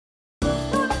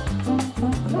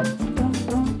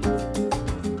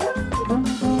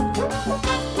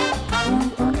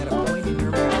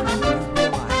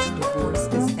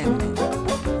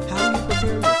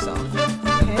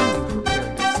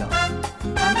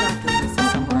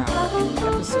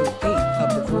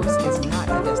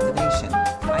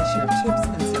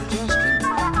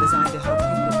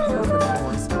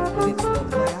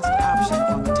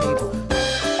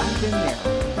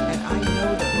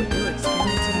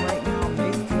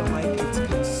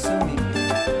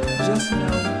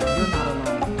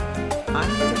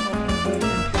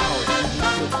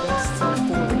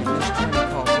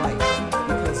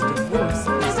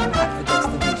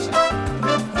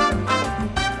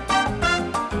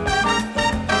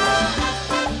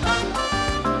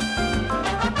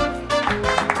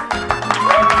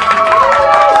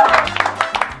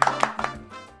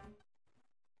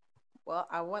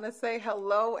say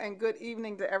hello and good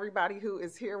evening to everybody who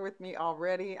is here with me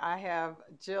already. I have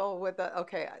Jill with us.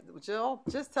 Okay, Jill,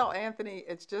 just tell Anthony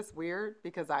it's just weird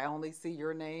because I only see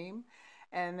your name.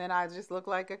 And then I just look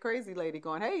like a crazy lady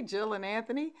going, hey, Jill and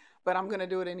Anthony. But I'm going to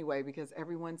do it anyway because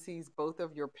everyone sees both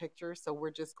of your pictures. So we're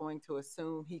just going to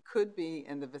assume he could be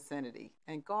in the vicinity.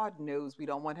 And God knows we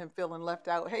don't want him feeling left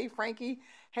out. Hey, Frankie.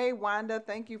 Hey, Wanda.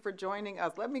 Thank you for joining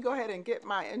us. Let me go ahead and get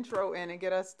my intro in and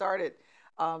get us started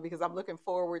because I'm looking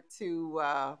forward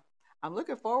to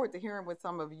hearing what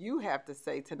some of you have to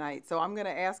say tonight. So I'm going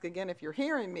to ask again if you're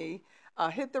hearing me,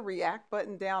 hit the react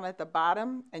button down at the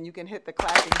bottom, and you can hit the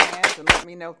clapping hands and let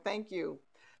me know. Thank you.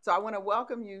 So I want to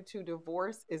welcome you to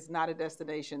Divorce is Not a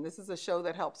Destination. This is a show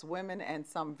that helps women and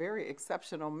some very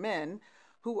exceptional men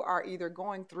who are either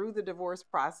going through the divorce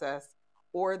process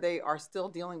or they are still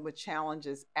dealing with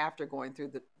challenges after going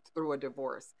through a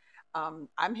divorce.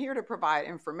 I'm here to provide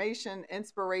information,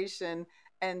 inspiration,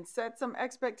 and set some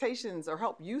expectations or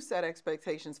help you set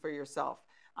expectations for yourself.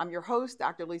 I'm your host,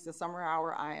 Dr. Lisa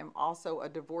Summerour. I am also a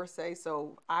divorcee,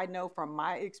 so I know from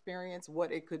my experience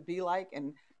what it could be like,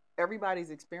 and everybody's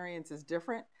experience is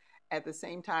different. At the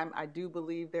same time, I do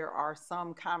believe there are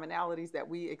some commonalities that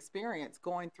we experience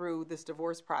going through this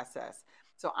divorce process.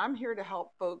 So I'm here to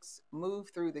help folks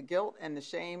move through the guilt and the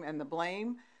shame and the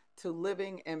blame to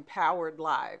living empowered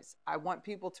lives. I want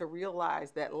people to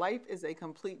realize that life is a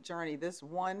complete journey. This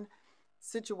one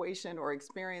situation or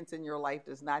experience in your life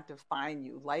does not define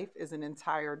you. Life is an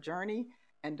entire journey,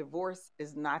 and divorce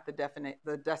is not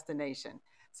the destination.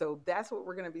 So that's what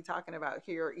we're going to be talking about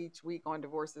here each week on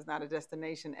Divorce is Not a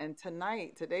Destination. And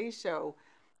today's show,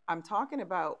 I'm talking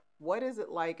about what is it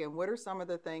like and what are some of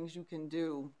the things you can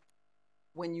do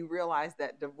when you realize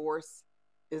that divorce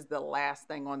is the last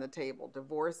thing on the table.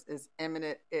 Divorce is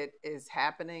imminent, it is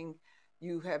happening.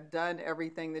 You have done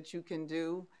everything that you can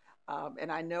do. And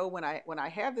I know when I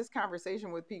have this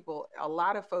conversation with people, a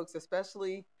lot of folks,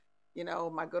 especially,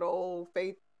 my good old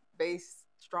faith-based,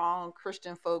 strong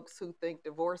Christian folks who think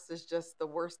divorce is just the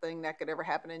worst thing that could ever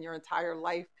happen in your entire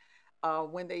life.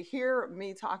 When they hear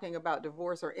me talking about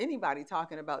divorce or anybody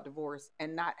talking about divorce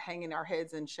and not hanging our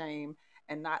heads in shame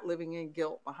and not living in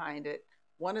guilt behind it,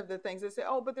 one of the things they say,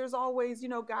 oh, but there's always,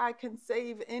 God can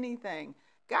save anything.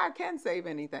 God can save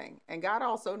anything. And God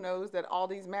also knows that all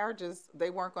these marriages,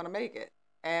 they weren't going to make it.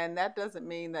 And that doesn't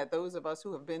mean that those of us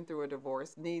who have been through a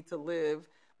divorce need to live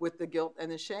with the guilt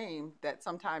and the shame that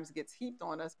sometimes gets heaped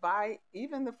on us by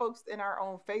even the folks in our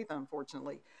own faith,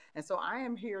 unfortunately. And so I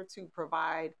am here to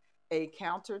provide a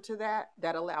counter to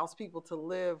that allows people to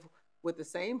live with the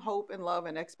same hope and love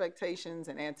and expectations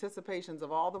and anticipations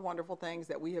of all the wonderful things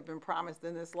that we have been promised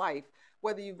in this life,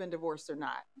 whether you've been divorced or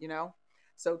not.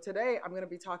 So today I'm going to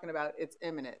be talking about it's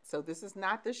imminent. So this is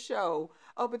not the show,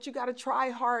 oh, but you got to try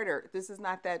harder. This is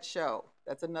not that show.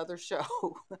 That's another show.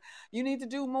 You need to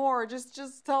do more.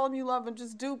 Just tell them you love them.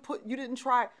 You didn't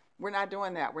try. We're not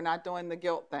doing that. We're not doing the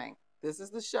guilt thing. This is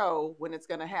the show when it's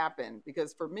going to happen.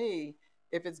 Because for me,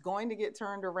 if it's going to get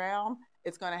turned around,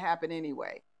 it's going to happen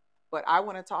anyway. But I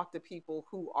want to talk to people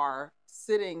who are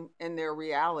sitting in their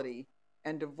reality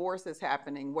and divorce is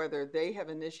happening, whether they have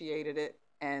initiated it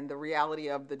and the reality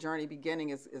of the journey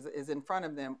beginning is in front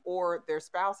of them, or their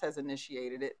spouse has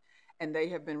initiated it and they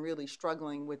have been really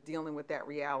struggling with dealing with that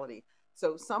reality.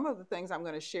 So some of the things I'm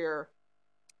going to share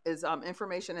is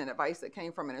information and advice that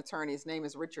came from an attorney. His name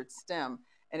is Richard Stem,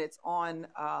 and it's on,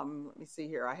 let me see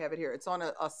here, I have it here. It's on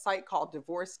a site called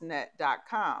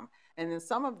divorcenet.com. And then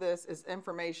some of this is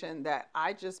information that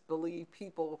I just believe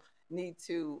people need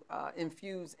to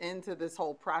infuse into this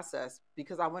whole process,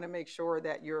 because I want to make sure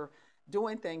that you're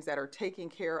doing things that are taking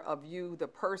care of you, the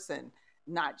person,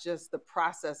 not just the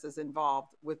processes involved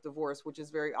with divorce, which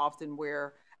is very often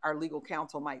where our legal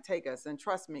counsel might take us. And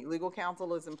trust me, legal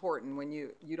counsel is important. When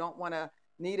you don't want to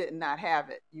need it and not have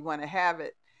it. You want to have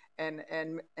it and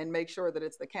make sure that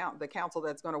it's the counsel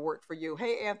that's going to work for you.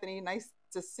 Hey, Anthony, nice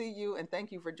to see you, and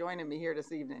thank you for joining me here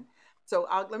this evening. So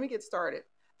let me get started.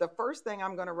 The first thing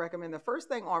I'm going to recommend, the first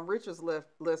thing on Richard's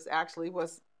list actually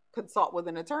was consult with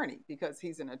an attorney, because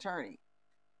he's an attorney.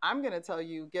 I'm going to tell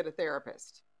you, get a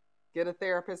therapist. Get a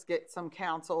therapist, get some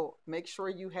counsel. Make sure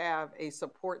you have a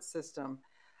support system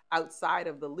outside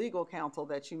of the legal counsel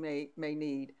that you may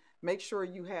need. Make sure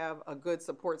you have a good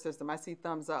support system. I see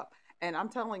thumbs up. And I'm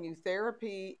telling you,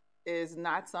 therapy is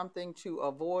not something to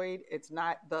avoid. It's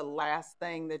not the last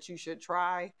thing that you should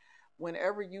try.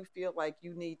 Whenever you feel like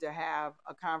you need to have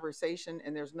a conversation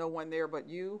and there's no one there but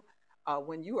you,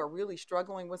 when you are really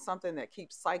struggling with something that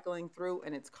keeps cycling through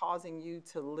and it's causing you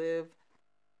to live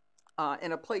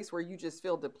in a place where you just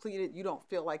feel depleted, you don't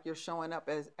feel like you're showing up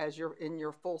as you're in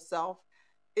your full self,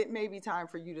 it may be time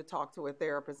for you to talk to a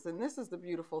therapist. And this is the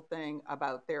beautiful thing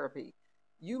about therapy.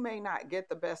 You may not get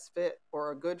the best fit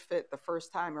or a good fit the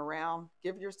first time around.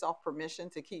 Give yourself permission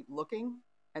to keep looking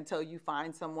until you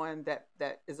find someone that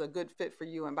is a good fit for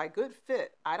you. And by good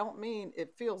fit, I don't mean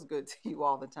it feels good to you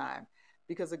all the time,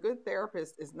 because a good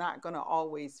therapist is not going to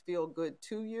always feel good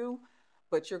to you,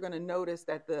 but you're going to notice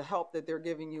that the help that they're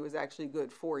giving you is actually good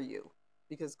for you,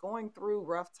 because going through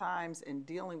rough times and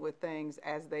dealing with things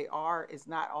as they are is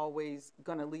not always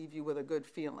going to leave you with a good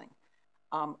feeling.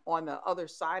 On the other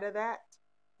side of that,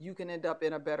 you can end up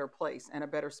in a better place and a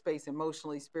better space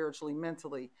emotionally, spiritually,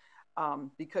 mentally,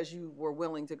 because you were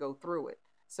willing to go through it.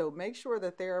 So make sure the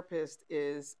therapist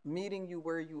is meeting you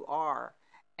where you are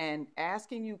and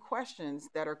asking you questions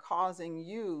that are causing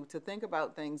you to think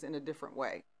about things in a different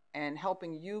way and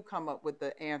helping you come up with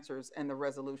the answers and the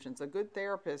resolutions. A good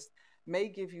therapist may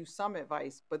give you some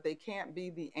advice, but they can't be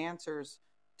the answers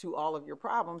to all of your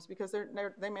problems, because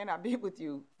they may not be with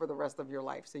you for the rest of your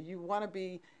life. So you want to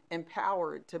be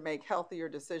empowered to make healthier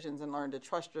decisions and learn to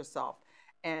trust yourself.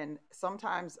 And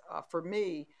sometimes for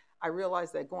me, I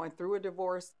realized that going through a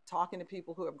divorce, talking to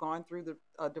people who have gone through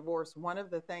the divorce, one of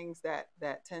the things that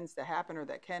tends to happen, or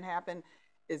that can happen,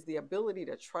 is the ability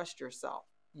to trust yourself.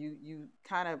 You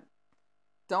kind of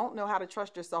don't know how to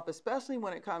trust yourself, especially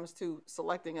when it comes to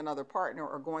selecting another partner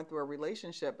or going through a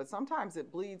relationship. But sometimes it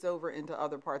bleeds over into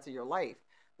other parts of your life,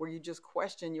 where you just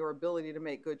question your ability to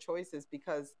make good choices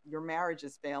because your marriage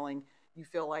is failing. You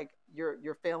feel like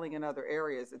you're failing in other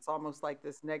areas. It's almost like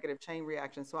this negative chain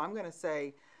reaction. So I'm going to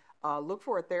say, look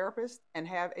for a therapist and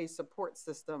have a support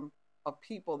system of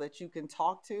people that you can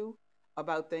talk to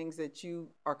about things that you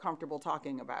are comfortable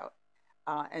talking about.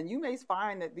 And you may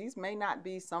find that these may not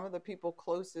be some of the people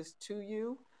closest to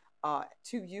you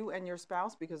and your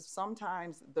spouse, because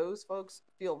sometimes those folks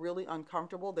feel really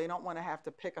uncomfortable. They don't want to have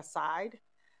to pick a side.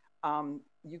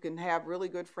 You can have really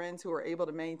good friends who are able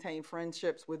to maintain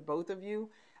friendships with both of you.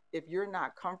 If you're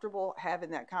not comfortable having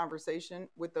that conversation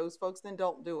with those folks, then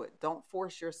don't do it. Don't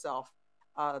force yourself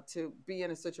to be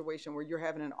in a situation where you're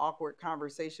having an awkward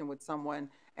conversation with someone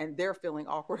and they're feeling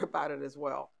awkward about it as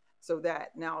well. So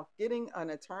that now, getting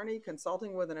an attorney,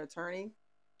 consulting with an attorney,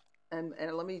 and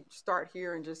let me start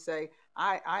here and just say,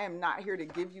 I am not here to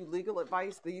give you legal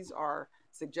advice. These are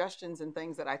suggestions and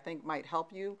things that I think might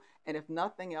help you. And if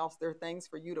nothing else, they're things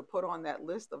for you to put on that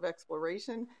list of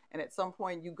exploration. And at some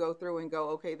point you go through and go,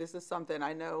 okay, this is something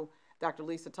I know Dr.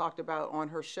 Lisa talked about on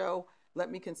her show.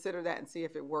 Let me consider that and see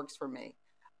if it works for me.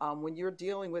 When you're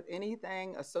dealing with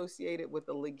anything associated with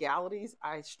the legalities,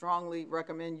 I strongly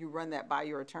recommend you run that by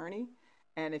your attorney.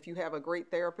 And if you have a great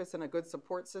therapist and a good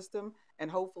support system, and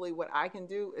hopefully what I can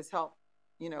do is help,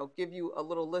 give you a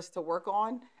little list to work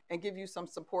on and give you some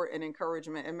support and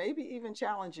encouragement, and maybe even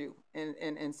challenge you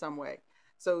in some way.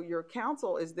 So your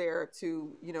counsel is there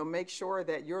to, make sure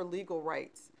that your legal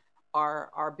rights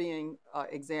are being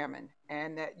examined,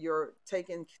 and that you're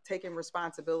taking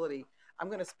responsibility. I'm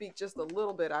going to speak just a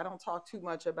little bit. I don't talk too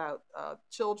much about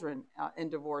children in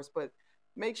divorce, but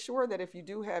make sure that if you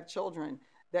do have children,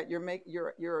 that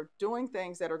you're doing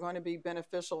things that are going to be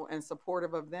beneficial and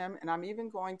supportive of them. And I'm even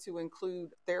going to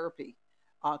include therapy.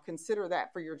 Consider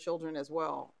that for your children as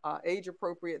well. Age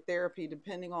appropriate therapy,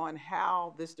 depending on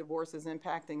how this divorce is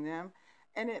impacting them.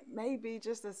 And it may be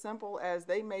just as simple as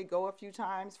they may go a few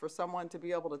times for someone to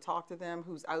be able to talk to them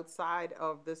who's outside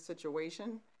of this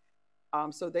situation.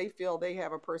 So they feel they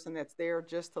have a person that's there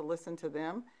just to listen to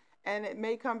them. And it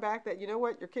may come back that,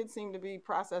 your kids seem to be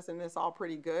processing this all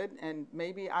pretty good, and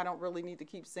maybe I don't really need to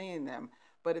keep seeing them.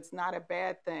 But it's not a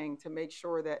bad thing to make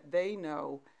sure that they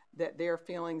know that their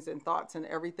feelings and thoughts and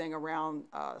everything around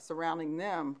surrounding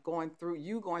them going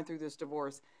through this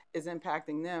divorce is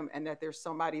impacting them, and that there's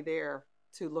somebody there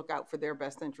to look out for their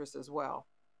best interests as well.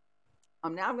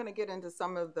 Now I'm going to get into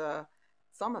some of the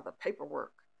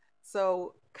paperwork.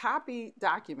 So copy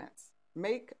documents.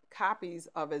 Make copies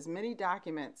of as many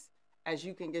documents as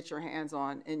you can get your hands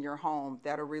on in your home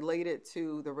that are related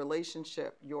to the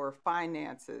relationship, your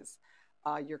finances,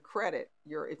 your credit,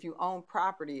 if you own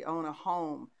property, own a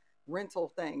home,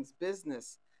 rental things,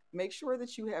 business. Make sure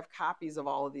that you have copies of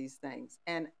all of these things.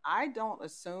 And I don't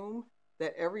assume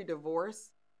that every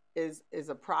divorce is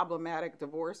a problematic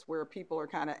divorce where people are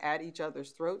kind of at each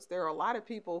other's throats. There are a lot of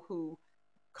people who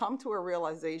come to a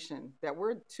realization that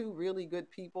we're two really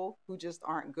good people who just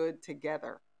aren't good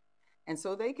together. And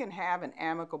so they can have an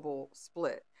amicable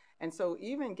split. And so,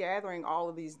 even gathering all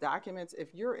of these documents,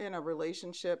 if you're in a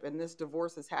relationship and this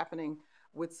divorce is happening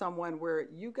with someone where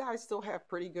you guys still have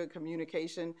pretty good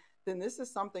communication, then this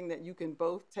is something that you can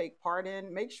both take part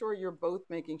in. Make sure you're both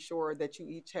making sure that you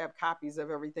each have copies of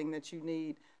everything that you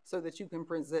need so that you can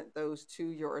present those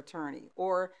to your attorney.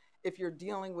 Or if you're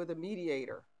dealing with a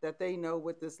mediator, that they know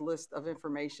what this list of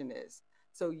information is.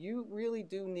 So you really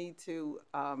do need to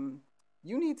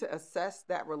assess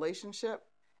that relationship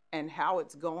and how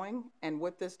it's going and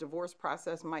what this divorce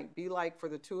process might be like for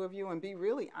the two of you, and be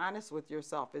really honest with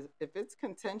yourself. If it's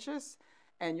contentious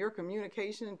and your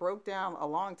communication broke down a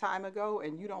long time ago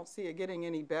and you don't see it getting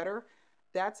any better,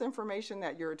 that's information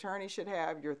that your attorney should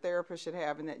have, your therapist should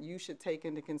have, and that you should take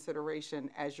into consideration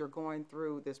as you're going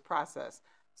through this process.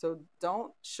 So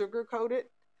don't sugarcoat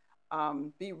it.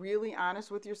 Be really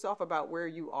honest with yourself about where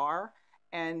you are.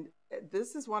 And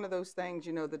this is one of those things,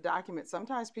 the document,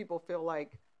 sometimes people feel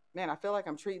like, man, I feel like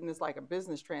I'm treating this like a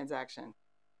business transaction.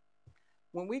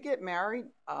 When we get married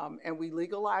and we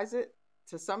legalize it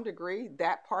to some degree,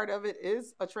 that part of it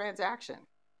is a transaction.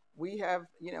 We have,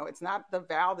 it's not the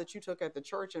vow that you took at the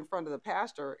church in front of the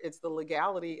pastor, it's the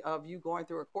legality of you going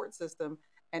through a court system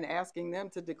and asking them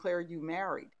to declare you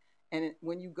married. And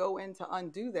when you go in to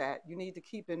undo that, you need to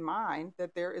keep in mind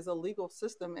that there is a legal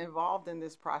system involved in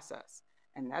this process.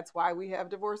 And that's why we have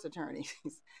divorce attorneys.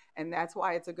 And that's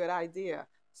why it's a good idea.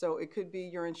 So it could be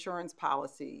your insurance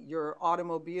policy, your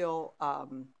automobile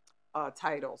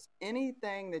titles,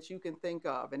 anything that you can think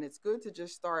of. And it's good to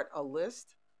just start a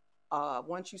list.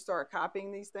 Once you start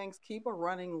copying these things, keep a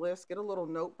running list, get a little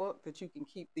notebook that you can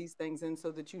keep these things in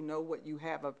so that you know what you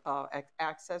have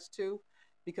access to.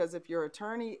 Because if your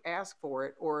attorney asks for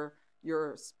it or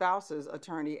your spouse's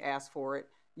attorney asks for it,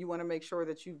 you want to make sure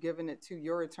that you've given it to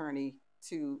your attorney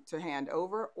to hand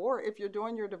over. Or if you're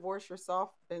doing your divorce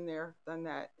yourself, been there, done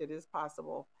that, it is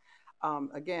possible.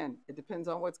 Again, it depends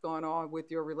on what's going on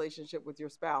with your relationship with your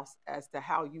spouse as to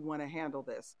how you want to handle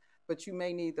this, but you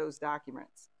may need those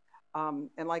documents.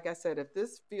 And like I said, if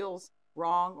this feels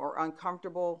wrong or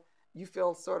uncomfortable, you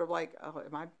feel sort of like, oh,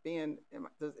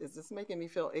 is this making me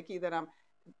feel icky that I'm,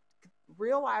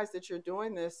 realize that you're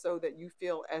doing this so that you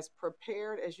feel as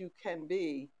prepared as you can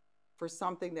be for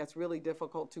something that's really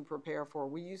difficult to prepare for.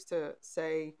 We used to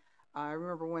say, I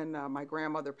remember when my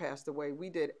grandmother passed away, we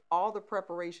did all the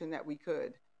preparation that we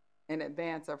could in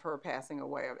advance of her passing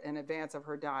away, in advance of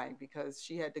her dying, because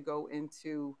she had to go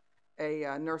into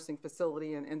a nursing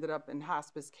facility and ended up in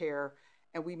hospice care.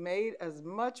 And we made as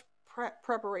much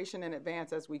preparation in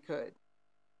advance as we could,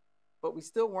 but we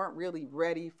still weren't really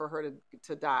ready for her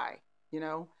to die.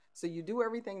 So you do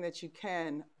everything that you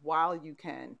can while you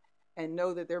can, and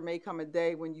know that there may come a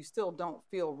day when you still don't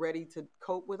feel ready to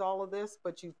cope with all of this,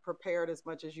 but you've prepared as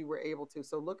much as you were able to.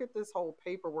 So look at this whole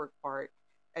paperwork part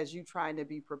as you trying to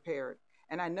be prepared.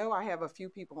 And I know I have a few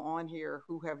people on here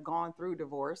who have gone through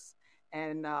divorce,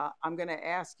 and I'm going to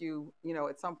ask you,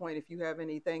 at some point, if you have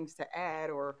any things to add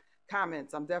or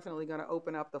comments. I'm definitely going to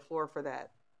open up the floor for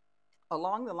that.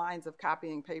 Along the lines of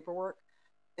copying paperwork,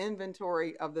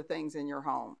 inventory of the things in your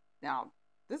home. Now,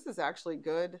 this is actually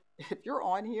good. If you're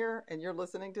on here and you're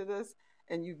listening to this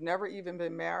and you've never even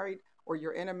been married, or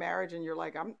you're in a marriage and you're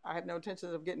like, I have no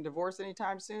intention of getting divorced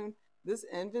anytime soon, this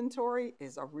inventory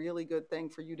is a really good thing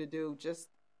for you to do, just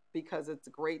because it's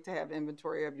great to have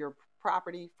inventory of your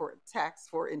property for tax,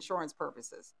 for insurance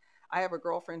purposes. I have a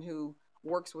girlfriend who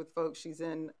works with folks. She's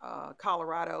in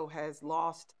Colorado, has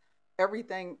lost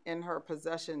everything in her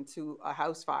possession to a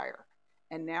house fire.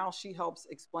 And now she helps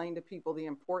explain to people the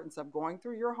importance of going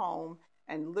through your home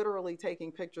and literally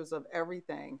taking pictures of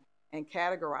everything and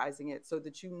categorizing it so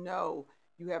that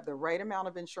you have the right amount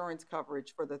of insurance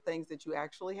coverage for the things that you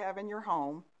actually have in your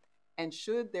home. And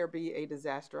should there be a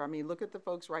disaster, I mean, look at the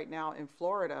folks right now in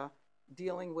Florida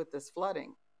dealing with this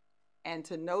flooding. And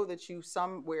to know that you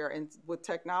somewhere, and with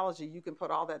technology, you can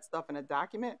put all that stuff in a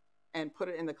document and put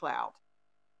it in the cloud.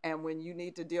 And when you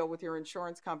need to deal with your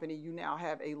insurance company, you now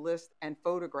have a list and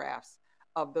photographs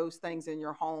of those things in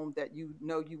your home that you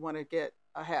want to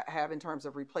have in terms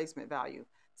of replacement value.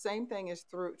 Same thing is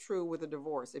true with a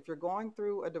divorce. If you're going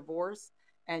through a divorce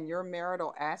and your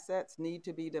marital assets need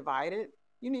to be divided,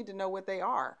 you need to know what they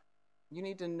are. You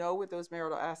need to know what those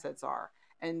marital assets are.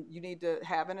 And you need to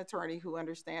have an attorney who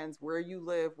understands where you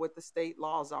live, what the state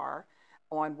laws are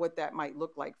on what that might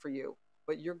look like for you.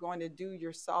 But you're going to do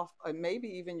yourself, maybe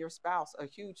even your spouse, a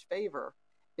huge favor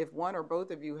if one or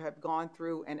both of you have gone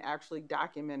through and actually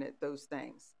documented those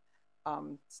things.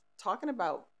 Talking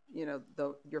about,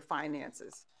 your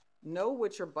finances, know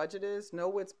what your budget is, know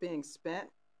what's being spent,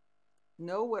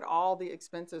 know what all the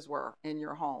expenses were in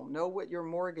your home, know what your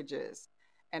mortgage is,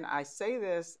 And I say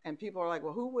this, and people are like,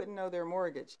 well, who wouldn't know their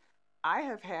mortgage? I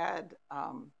have had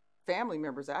family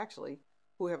members actually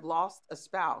who have lost a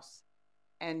spouse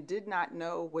and did not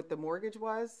know what the mortgage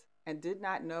was and did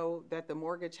not know that the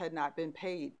mortgage had not been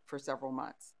paid for several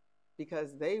months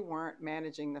because they weren't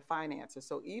managing the finances.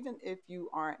 So even if you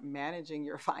aren't managing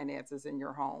your finances in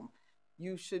your home,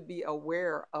 you should be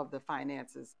aware of the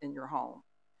finances in your home.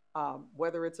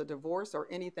 Whether it's a divorce or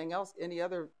anything else, any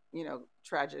other,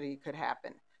 tragedy could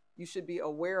happen. You should be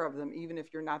aware of them, even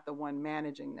if you're not the one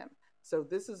managing them. So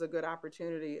this is a good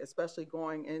opportunity, especially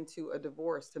going into a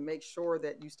divorce, to make sure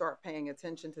that you start paying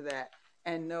attention to that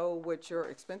and know what your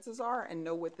expenses are and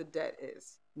know what the debt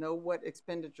is. Know what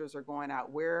expenditures are going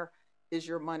out. Where is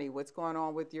your money? What's going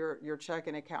on with your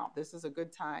checking account? This is a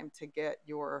good time to get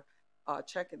your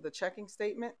the checking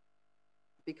statement,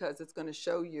 because it's going to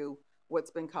show you what's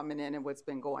been coming in and what's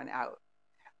been going out.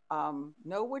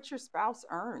 Know what your spouse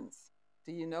earns.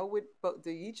 Do you know what? But do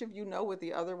each of you know what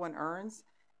the other one earns?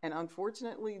 And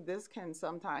unfortunately, this can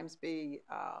sometimes be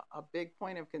a big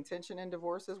point of contention in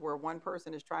divorces, where one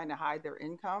person is trying to hide their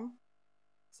income.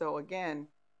 So again,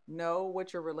 know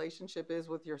what your relationship is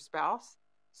with your spouse,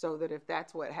 so that if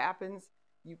that's what happens,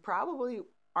 you probably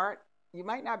aren't, you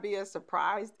might not be as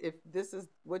surprised if this is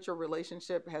what your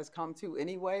relationship has come to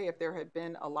anyway. If there had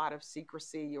been a lot of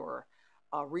secrecy or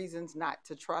reasons not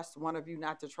to trust one of you,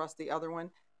 not to trust the other one,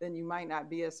 then you might not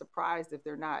be as surprised if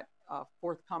they're not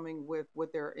forthcoming with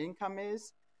what their income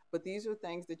is. But these are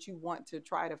things that you want to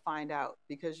try to find out,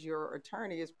 because your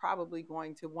attorney is probably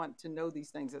going to want to know these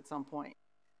things at some point.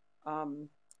 um,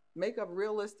 Make a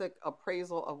realistic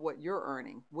appraisal of what you're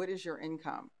earning. What is your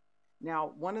income?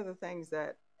 Now, one of the things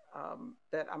that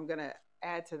I'm going to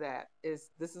add to that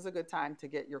is, this is a good time to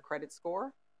get your credit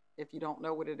score. If you don't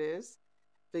know what it is,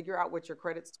 figure out what your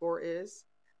credit score is.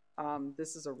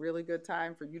 This is a really good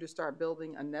time for you to start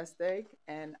building a nest egg.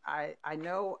 And I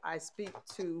know I speak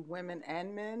to women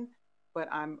and men, but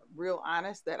I'm real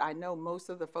honest that I know most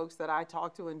of the folks that I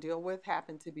talk to and deal with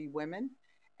happen to be women.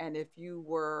 And if you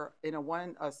were in a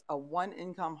one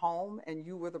income home and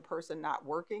you were the person not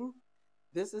working,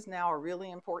 this is now a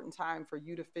really important time for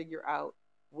you to figure out,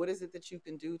 what is it that you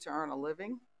can do to earn a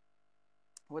living?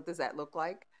 What does that look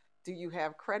like? Do you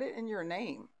have credit in your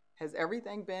name? Has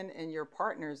everything been in your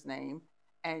partner's name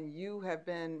and you have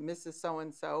been Mrs. So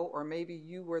and so, or maybe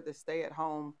you were the stay at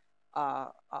home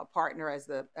partner as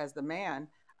the man?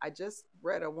 I just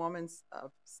read a woman's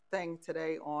thing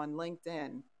today on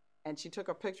LinkedIn, and she took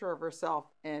a picture of herself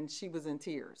and she was in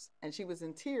tears. And she was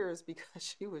in tears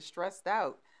because she was stressed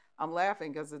out. I'm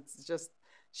laughing because it's just,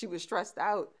 she was stressed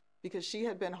out because she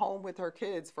had been home with her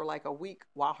kids for like a week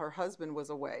while her husband was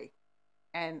away.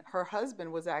 And her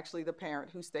husband was actually the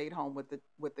parent who stayed home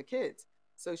with the kids.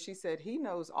 So she said he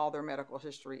knows all their medical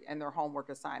history and their homework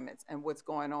assignments and what's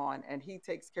going on, and he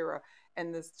takes care of.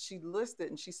 And this, she listed,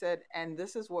 and she said, and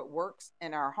this is what works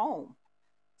in our home.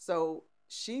 So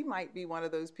she might be one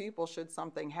of those people, should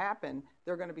something happen,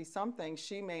 there are going to be some things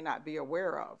she may not be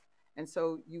aware of. And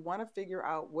so you want to figure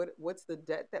out what's the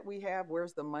debt that we have,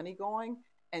 where's the money going,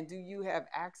 and do you have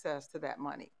access to that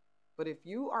money? But if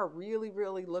you are really,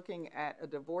 really looking at a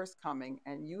divorce coming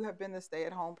and you have been the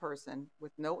stay-at-home person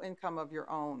with no income of your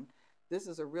own, this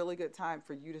is a really good time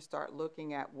for you to start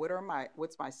looking at,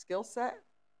 what's my skill set?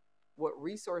 What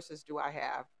resources do I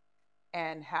have?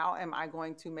 And how am I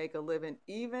going to make a living?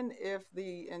 Even if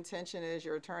the intention is,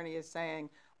 your attorney is saying,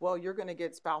 well, you're going to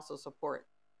get spousal support.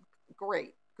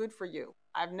 Great, good for you.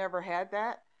 I've never had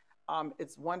that.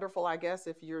 It's wonderful, I guess,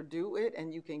 if you're due it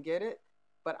and you can get it.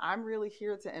 But I'm really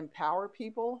here to empower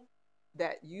people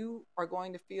that you are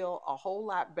going to feel a whole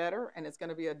lot better, and it's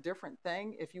going to be a different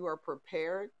thing if you are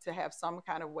prepared to have some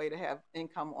kind of way to have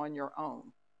income on your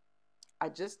own. I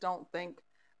just don't think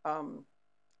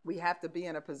we have to be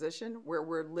in a position where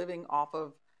we're living off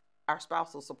of our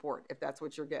spousal support, if that's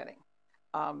what you're getting.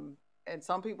 And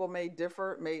some people may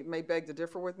differ, may beg to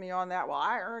differ with me on that. Well,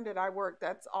 I earned it, I worked,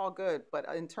 that's all good. But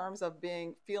in terms of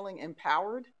feeling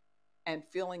empowered and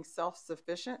feeling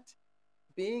self-sufficient,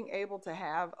 being able to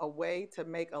have a way to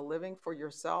make a living for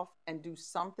yourself and do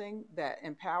something that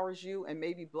empowers you and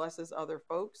maybe blesses other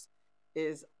folks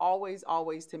is always,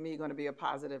 always to me going to be a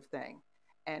positive thing.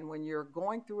 And when you're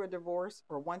going through a divorce,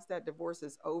 or once that divorce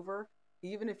is over,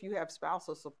 even if you have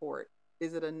spousal support,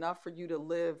 is it enough for you to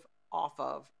live off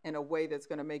of in a way that's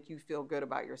going to make you feel good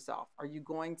about yourself? Are you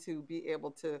going to be able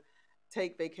to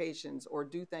take vacations or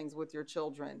do things with your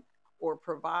children, or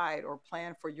provide or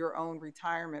plan for your own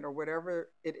retirement, or whatever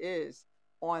it is,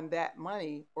 on that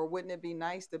money? Or wouldn't it be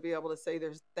nice to be able to say,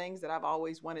 there's things that I've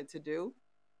always wanted to do,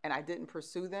 and I didn't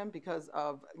pursue them because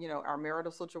of, our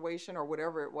marital situation or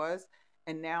whatever it was.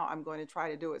 And now I'm going to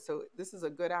try to do it. So this is a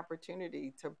good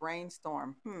opportunity to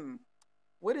brainstorm.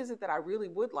 What is it that I really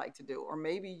would like to do? Or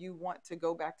maybe you want to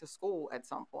go back to school at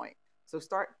some point. So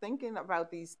start thinking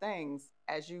about these things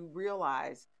as you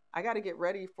realize I got to get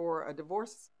ready for a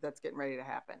divorce that's getting ready to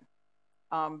happen.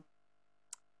 Um,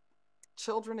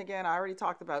 Children, again, I already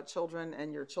talked about children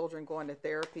and your children going to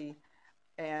therapy,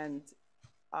 and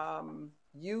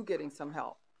you getting some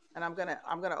help. And I'm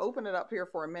gonna open it up here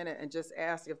for a minute and just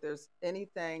ask if there's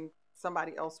anything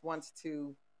somebody else wants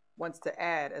to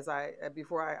add as I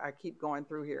before I keep going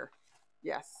through here.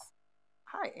 Yes.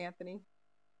 Hi, Anthony.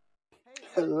 Hey, Anthony.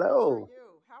 How are Hello. you?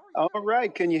 How are All you?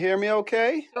 right. Can you hear me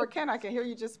okay? Sure can. I can hear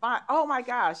you just fine. Oh my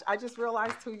gosh! I just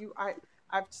realized who you.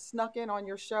 I've snuck in on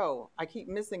your show. I keep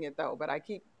missing it though, but I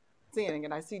keep seeing it.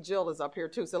 And I see Jill is up here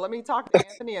too. So let me talk to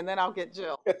Anthony, and then I'll get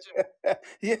Jill.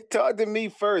 You talk to me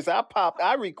first. I popped.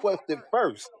 I You go requested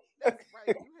first. first. That's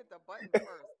right. You hit the button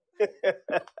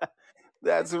first.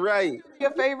 That's Anthony, would you right. do me a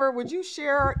favor? Would you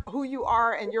share who you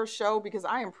are and your show? Because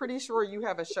I am pretty sure you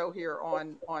have a show here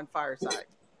on Fireside.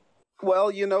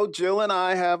 Well, Jill and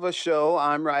I have a show.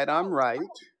 I'm right. I'm Oh, right.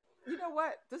 you know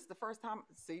what? This is the first time.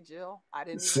 See, Jill, I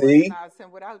didn't even See? recognize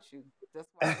him without you. That's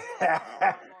why I said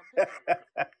that's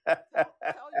a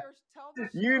doggone pity. Tell the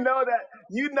you show. know that.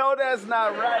 You know that's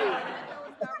not right. I know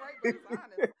it's not right, but it's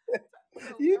honest.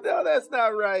 So You know everybody that's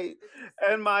not listening, right. if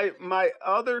you And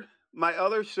see my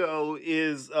other show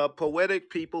is Poetic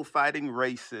People Fighting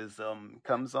Racism.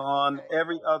 Comes on okay.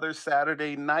 every other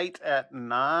Saturday night at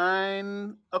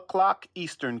 9 o'clock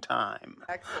Eastern time.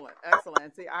 Excellent,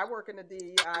 excellent. See, I work in the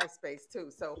DEI space too.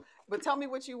 So, but tell me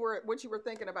what you were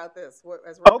thinking about this. What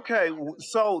as we're coming Okay, on because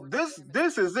so we're just this aiming.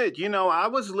 this is it. I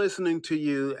was listening to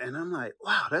you and I'm like,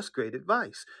 wow, that's great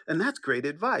advice. And that's great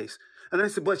advice. And I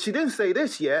said, but she didn't say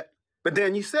this yet. But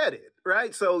then you said it,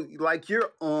 right? So like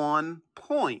you're on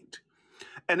point.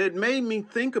 And it made me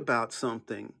think about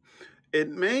something. It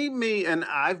made me, and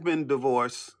I've been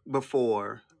divorced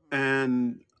before, Hmm.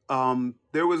 and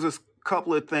there was a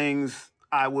couple of things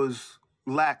I was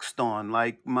laxed on.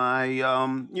 Like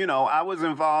I was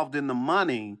involved in the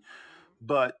money, Hmm.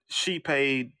 but she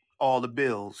paid all the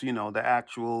bills, the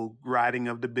actual writing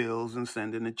of the bills and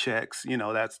sending the checks.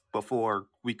 That's before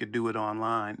we could do it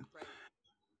online. Right.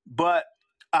 But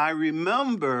I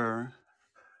remember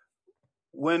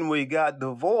when we got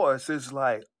divorced, it's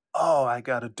like, oh, I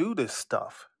got to do this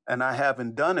stuff. And I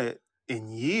haven't done it in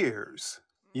years.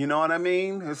 You know what I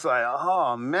mean? It's like,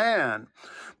 oh, man.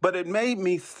 But it made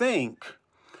me think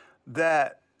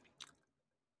that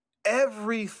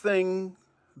everything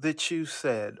that you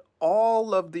said,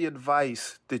 all of the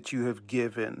advice that you have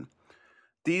given,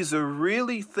 these are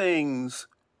really things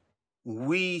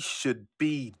we should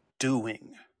be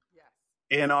doing Yes.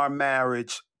 in our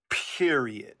marriage,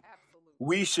 period. Absolutely.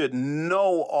 We should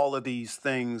know all of these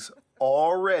things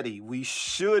already. We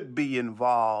should be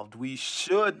involved. We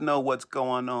should know what's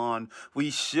going on. We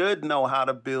should know how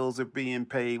the bills are being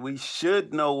paid. We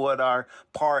should know what our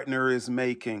partner is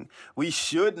making. We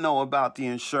should know about the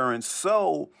insurance.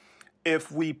 So,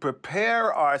 if we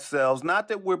prepare ourselves, not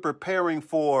that we're preparing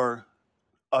for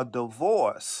a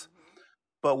divorce, Hmm.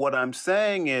 but what I'm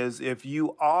saying is if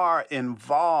you are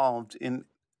involved in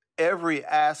every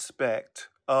aspect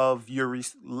of your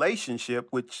relationship,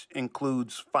 which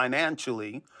includes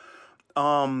financially,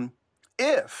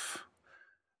 if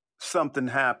something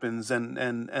happens and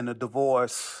a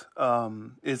divorce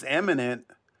is imminent,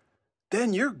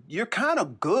 then you're kind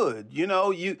of good.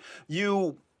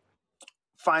 You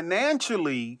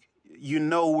financially you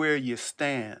know where you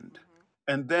stand,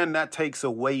 Hmm. and then that takes a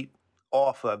weight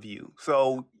off of you. Yep.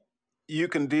 So you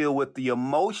can deal with the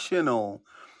emotional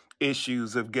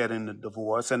issues of getting a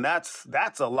divorce, and that's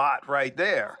a lot right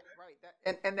there. Right.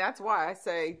 Right. And that's why I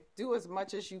say do as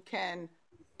much as you can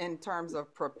in terms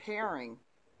of preparing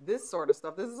this sort of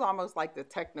stuff. This is almost like the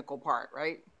technical part,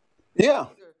 right? Yeah,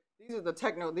 These are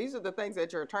the things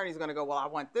that your attorney's going to go, well, I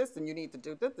want this and you need to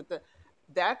do this, this, this.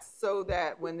 That's so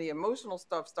that when the emotional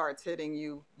stuff starts hitting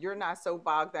you, you're not so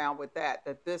bogged down with that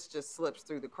this just slips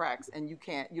through the cracks and you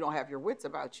don't have your wits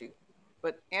about you.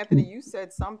 But Anthony, you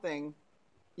said something,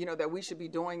 that we should be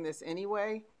doing this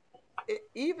anyway.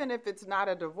 Even if it's not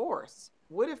a divorce,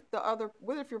 what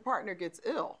if your partner gets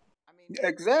ill? I mean,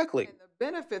 exactly. and the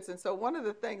benefits. And so, one of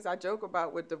the things I joke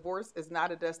about with divorce is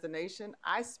not a destination.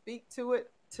 I speak to it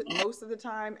most of the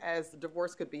time as the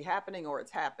divorce could be happening or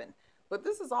it's happened. But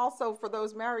this is also for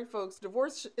those married folks.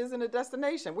 Divorce isn't a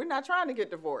destination. We're not trying to get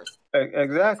divorced. So just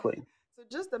Exactly. so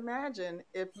just imagine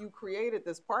if you created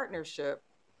this partnership.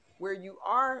 where you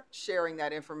are sharing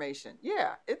that information.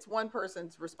 Yeah, it's one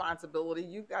person's responsibility.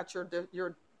 You've got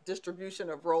your distribution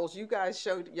of roles. You guys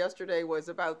showed yesterday was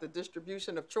about the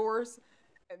distribution of chores,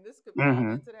 and this could fall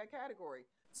Hmm. into that category.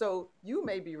 So you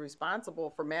may be responsible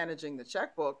for managing the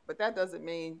checkbook, but that doesn't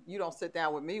mean you don't sit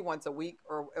down with me once a week,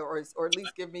 or at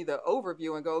least give me the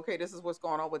overview and go, okay, this is what's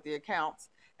going on with the accounts,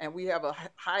 and we have a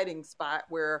hiding spot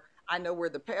where I know where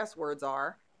the passwords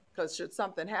are, because should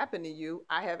something happen to you,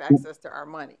 I have access to our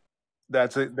money.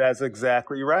 That's it. That's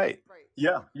exactly right. Right. So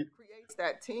Yeah. it creates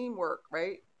that teamwork,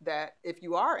 right? That if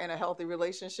you are in a healthy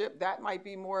relationship, that might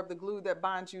be more of the glue that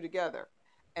binds you together.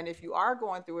 And if you are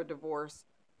going through a divorce,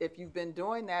 if you've been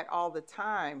doing that all the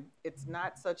time, it's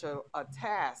not such a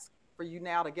task for you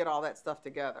now to get all that stuff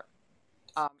together.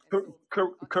 And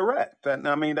so, Correct. And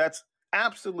I mean, that's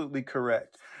absolutely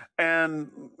correct.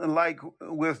 And like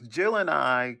with Jill and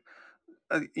I,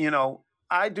 you know,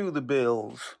 I do the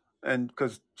bills, and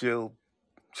because Jill,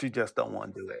 she just don't don't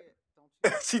want you to do say it. it.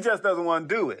 Don't you say She it. just doesn't want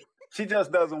to do it. She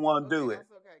just doesn't want to Okay, do it.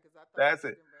 that's okay, because I thought you That's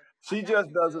was it. getting ready. I She got just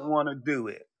you, doesn't Jill. want to do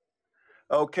it.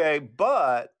 Okay,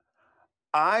 but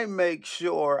I make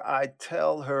sure I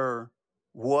tell her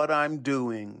what I'm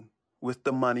doing with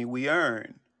the money we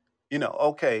earn.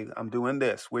 Okay, I'm doing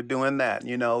this, we're doing that.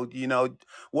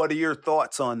 What are your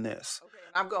thoughts on this? Okay,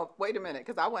 and I'm going, wait a minute,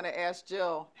 because I want to ask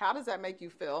Jill, how does that make you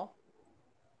feel?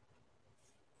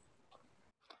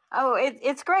 Oh,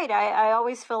 it's great. I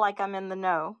always feel like I'm in the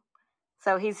know.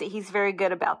 So he's very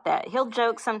good about that. He'll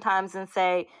joke sometimes and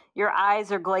say, "Your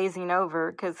eyes are glazing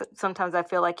over," because sometimes I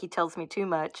feel like he tells me too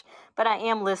much. But I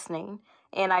am listening,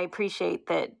 and I appreciate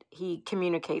that he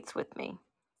communicates with me.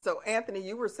 So, Anthony,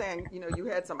 you were saying, you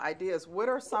had some ideas. What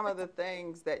are some of the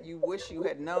things that you wish you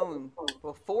had known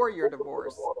before your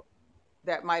divorce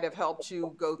that might have helped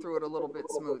you go through it a little bit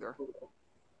smoother?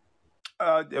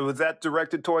 Was that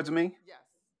directed towards me? Yes.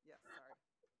 Yes.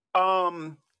 Sorry.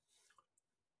 Um,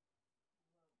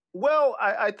 well,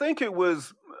 I think it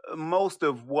was most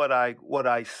of what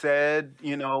I said,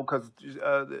 because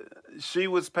she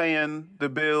was paying the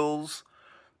bills,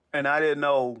 and I didn't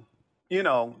know,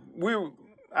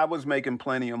 I was making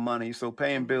plenty of money, so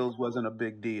paying Mm-hmm. bills wasn't a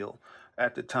big deal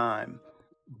at the time.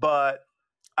 But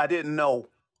I didn't know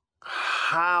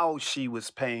how she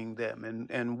was paying them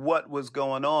and what was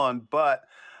going on. But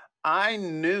I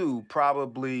knew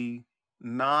probably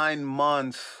 9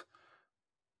 months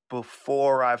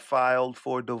before I filed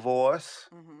for divorce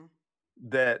Mm-hmm.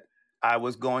 that I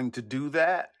was going to do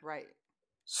that. Right.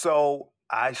 So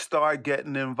I started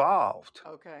getting involved.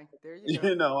 Okay. There you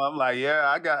go. I'm like, yeah,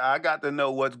 I got to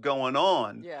know what's going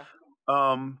on. Yeah.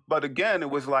 But again, it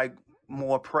was like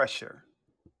more pressure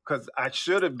because I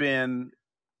should have been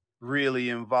really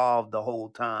involved the whole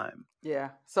time.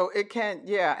 Yeah. So it can,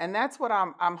 yeah, and that's what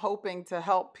I'm hoping to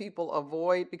help people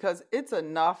avoid, because it's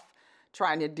enough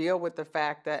trying to deal with the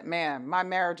fact that, man, my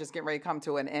marriage is getting ready to come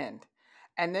to an end.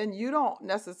 And then you don't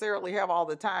necessarily have all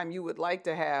the time you would like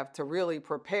to have to really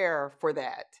prepare for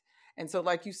that. And so,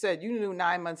 like you said, you knew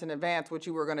 9 months in advance what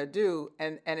you were going to do,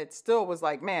 and it still was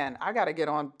like, man, I got to get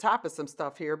on top of some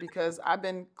stuff here because I've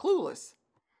been clueless,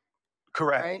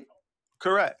 Correct. right?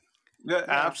 Correct. Yeah,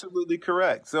 Yeah. absolutely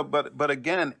correct. So, but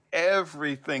again,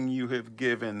 everything you have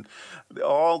given,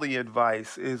 all the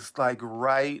advice is like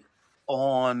right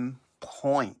on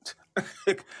point.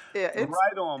 Yeah, it's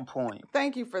Right on point.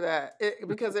 thank you for that.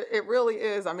 Because it really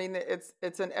is. I mean,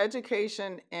 it's an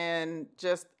education in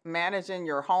just managing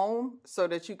your home so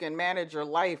that you can manage your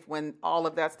life when all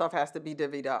of that stuff has to be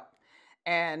divvied up.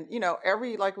 And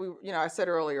every like I said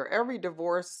earlier, every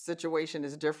divorce situation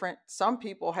is different. Some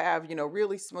people have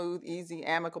really smooth, easy,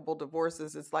 amicable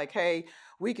divorces. It's like, hey,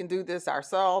 we can do this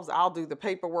ourselves. I'll do the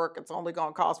paperwork. It's only going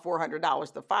to cost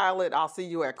 $400 to file it. I'll see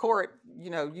you at court.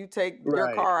 You take your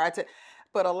Right. car. I take.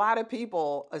 But a lot of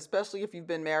people, especially if you've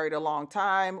been married a long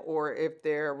time, or if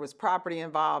there was property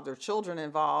involved or children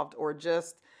involved, or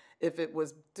just if it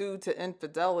was due to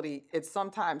infidelity, it's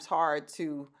sometimes hard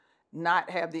to not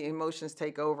have the emotions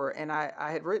take over. And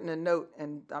I had written a note,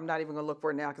 and I'm not even going to look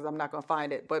for it now because I'm not going to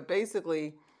find it. But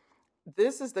basically,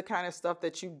 this is the kind of stuff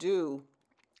that you do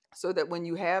so that when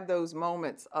you have those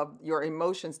moments of your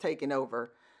emotions taking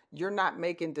over, you're not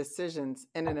making decisions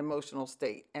in an emotional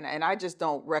state. And I just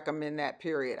don't recommend that,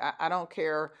 period. I don't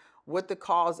care what the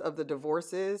cause of the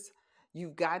divorce is.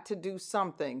 You've got to do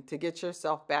something to get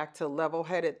yourself back to level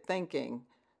headed thinking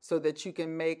so that you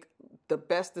can make the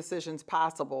best decisions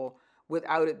possible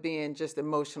without it being just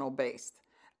emotional based.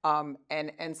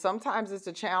 And sometimes it's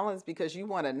a challenge because you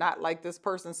want to not like this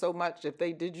person so much if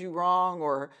they did you wrong,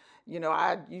 or you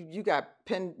got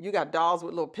you got dolls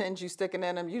with little pins you sticking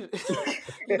in them. You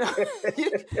know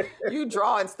you, you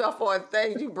drawing stuff on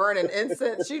things, you burning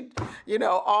incense,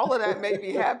 all of that may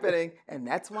be happening, and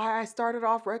that's why I started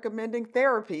off recommending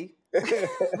therapy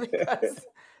because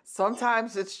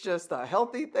sometimes it's just a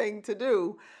healthy thing to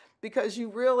do, because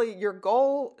your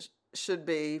goal should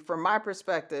be, from my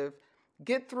perspective,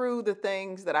 get through the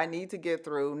things that I need to get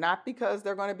through, not because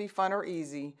they're going to be fun or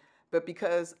easy, but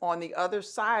because on the other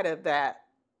side of that,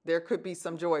 there could be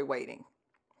some joy waiting.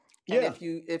 And Yeah.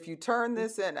 if you turn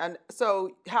this in, and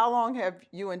so how long have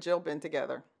you and Jill been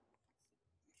together?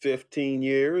 15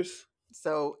 years.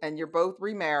 So, and you're both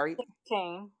remarried.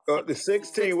 16. The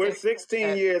 16. We're 16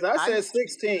 And years. I I said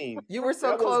 16. You were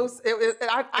so That was close.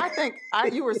 I think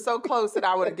you were so close that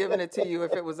I would have given it to you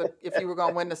if you were going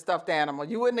to win the stuffed animal.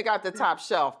 You wouldn't have got the top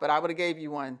shelf, but I would have gave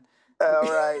you one. all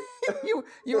right.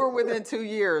 You were within 2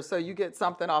 years, so you get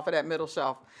something off of that middle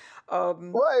shelf. Wait.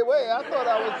 I thought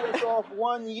I was just off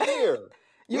 1 year.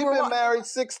 We've been married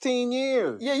 16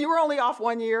 years. Yeah, you were only off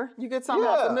 1 year. You get something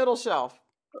off the middle shelf.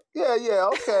 Yeah,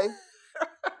 okay.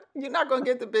 You're not going to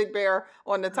get the big bear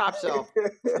on the top shelf.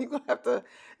 You have to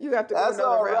go That's another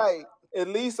all round. right. At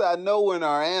least I know when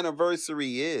our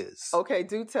anniversary is. Okay,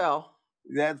 do tell.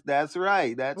 That's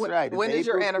right. That's right. It's When is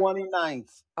your April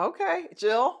 29th. Okay,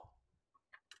 Jill.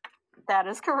 That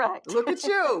is correct. Look at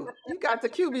you. You got the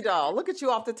QB doll. Look at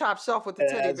you off the top shelf with the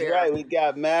teddy That's bear. right. We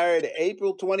got married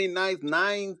April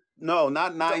 29th,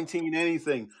 not 19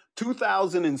 anything.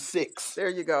 2006. There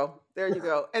you go.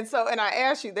 And I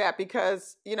asked you that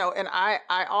because, and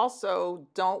I also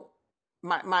don't,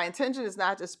 my intention is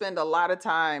not to spend a lot of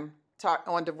time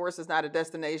on Divorce Is Not a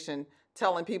Destination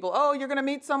telling people, oh, you're going to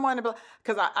meet someone.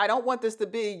 Because I don't want this to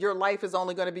be, your life is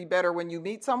only going to be better when you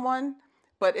meet someone.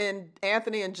 But in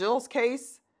Anthony and Jill's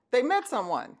case, they met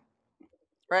someone,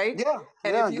 right? Yeah.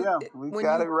 We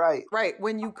got it right. Right.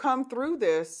 When you come through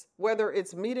this, whether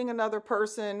it's meeting another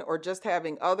person or just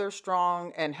having other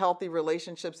strong and healthy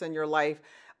relationships in your life,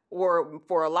 or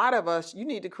for a lot of us, you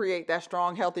need to create that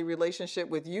strong, healthy relationship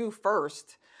with you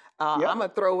first. I'm going to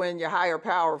throw in your higher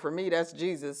power. For me, that's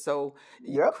Jesus. So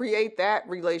you create that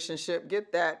relationship,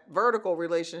 get that vertical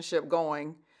relationship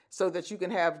going so that you can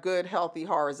have good, healthy,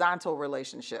 horizontal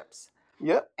relationships.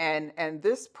 Yep. And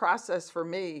this process for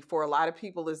me, for a lot of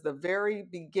people, is the very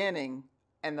beginning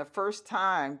and the first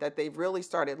time that they've really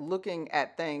started looking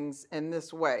at things in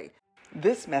this way.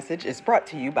 This message is brought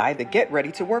to you by the Get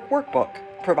Ready to Work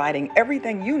Workbook, providing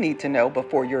everything you need to know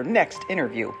before your next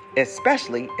interview,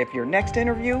 especially if your next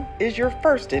interview is your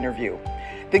first interview.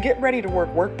 The Get Ready to Work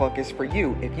Workbook is for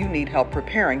you if you need help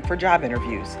preparing for job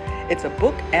interviews. It's a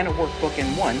book and a workbook in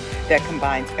one that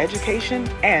combines education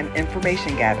and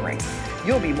information gathering.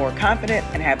 You'll be more confident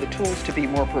and have the tools to be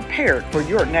more prepared for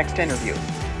your next interview.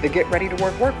 The Get Ready to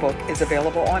Work Workbook is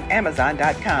available on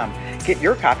Amazon.com. Get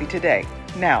your copy today.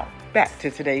 Now, back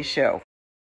to today's show.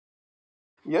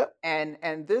 Yep.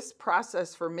 And this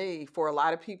process for me, for a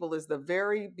lot of people, is the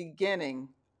very beginning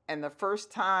and the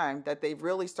first time that they've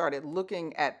really started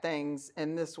looking at things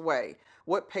in this way.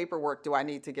 What paperwork do I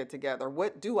need to get together?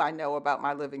 What do I know about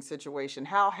my living situation?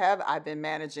 How have I been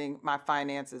managing my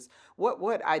finances? What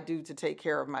would I do to take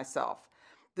care of myself?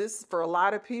 This, for a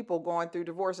lot of people going through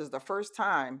divorce, is the first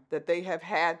time that they have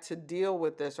had to deal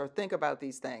with this or think about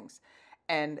these things.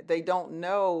 And they don't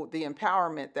know the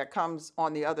empowerment that comes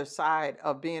on the other side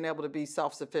of being able to be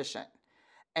self-sufficient.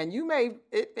 And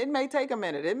it may take a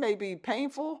minute. It may be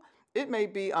painful. It may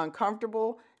be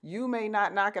uncomfortable. You may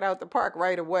not knock it out the park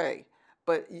right away.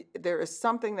 But there is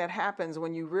something that happens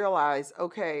when you realize,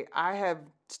 okay, I have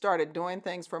started doing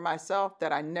things for myself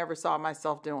that I never saw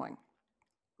myself doing.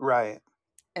 Right.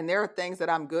 And there are things that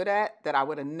I'm good at that I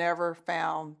would have never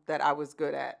found that I was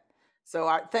good at. So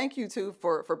I thank you too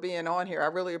for being on here. I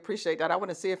really appreciate that. I want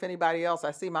to see if anybody else.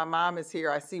 I see my mom is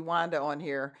here. I see Wanda on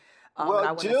here.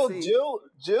 Well,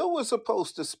 Jill was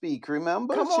supposed to speak.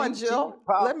 Remember? Come on, Jill. She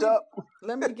popped up.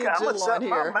 Let me get Jill on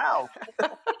here. My mouth.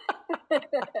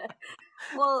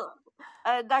 Well,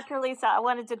 Dr. Lisa, I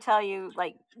wanted to tell you,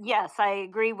 yes, I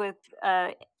agree with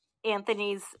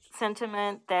Anthony's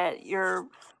sentiment that your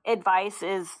advice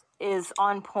is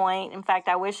on point. In fact,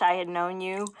 I wish I had known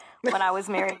you when I was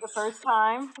married the first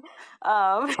time.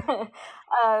 But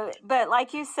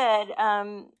like you said,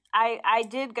 I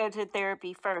did go to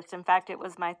therapy first. In fact, it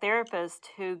was my therapist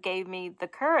who gave me the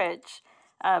courage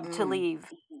to leave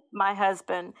my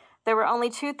husband. There were only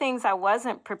two things I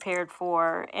wasn't prepared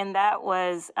for, and that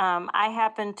was I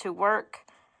happened to work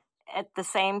at the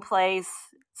same place,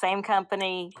 same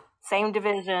company, same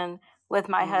division with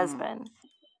my Mm. husband.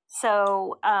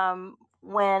 So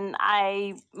when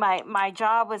my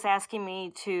job was asking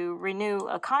me to renew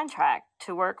a contract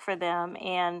to work for them,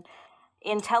 and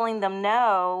in telling them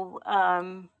no,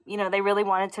 they really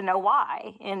wanted to know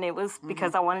why, and it was Mm-hmm.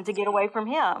 because I wanted to get away from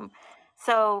him.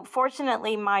 So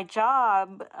fortunately, my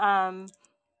job,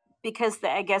 because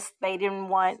I guess they didn't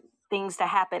want things to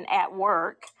happen at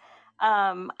work.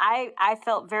 I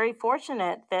felt very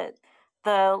fortunate that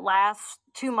the last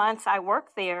 2 months I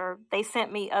worked there, they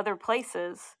sent me other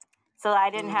places, so I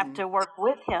didn't have Mm. to work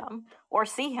with him or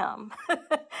see him.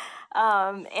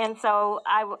 And so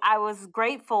I was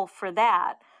grateful for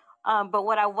that. But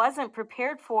what I wasn't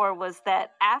prepared for was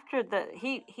that after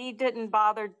he didn't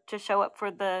bother to show up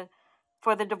for the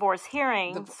divorce The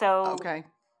hearing. So okay.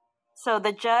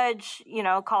 the judge,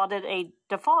 called it a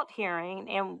default hearing,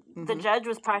 and the Mm-hmm. judge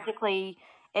was practically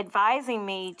advising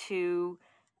me to,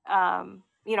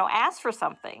 ask for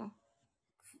something,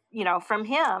 from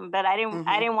him, but I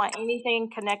Mm-hmm. didn't want anything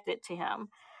connected to him.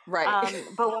 Right.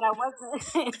 But what I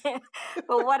wasn't,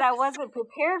 but what I wasn't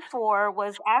prepared for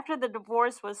was after the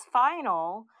divorce was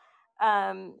final,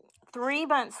 um, 3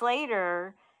 months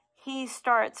later, he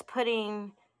starts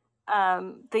putting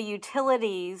the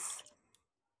utilities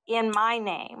in my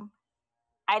name.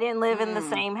 I didn't live in the Mm.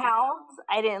 same house.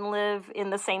 I didn't live in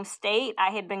the same state.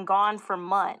 I had been gone for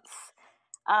months.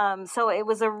 So it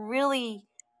was a really,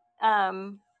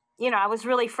 um, I was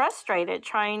really frustrated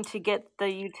trying to get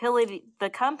the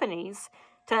companies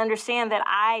to understand that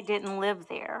I didn't live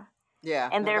there. Yeah.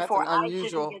 And No, that's therefore an I shouldn't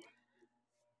unusual. get,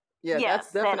 Yeah,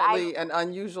 yes, that's that I, definitely an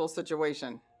unusual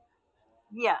situation.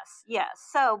 yes, yes.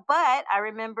 So, but I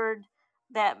remembered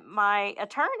that my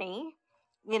attorney,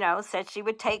 said she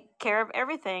would take care of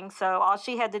everything. So all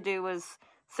she had to do was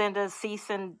send a cease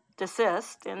and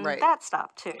desist, and Right. that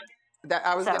stopped too. That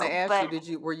I was going to So, ask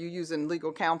you, but were you using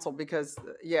legal counsel? Because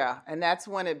yeah, and that's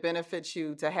when it benefits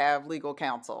you to have legal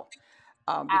counsel.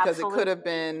 Because it could have absolutely.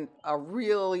 been a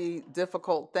really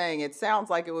difficult thing. It sounds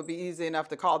like it would be easy enough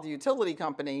to call the utility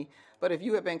company, but if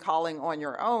you had been calling on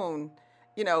your own,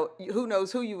 who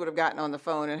knows who you would have gotten on the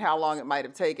phone and how long it might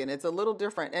have taken. It's a little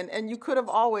different. And you could have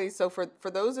always, so for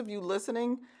those of you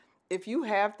listening, if you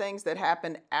have things that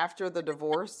happen after the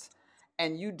divorce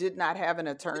and you did not have an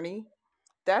attorney,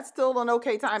 that's still an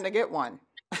okay time to get one.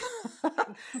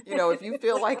 If you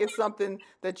feel like it's something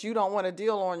that you don't want to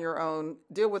deal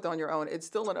with on your own, it's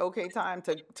still an okay time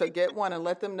to get one and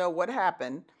let them know what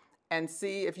happened and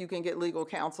see if you can get legal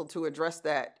counsel to address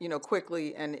that,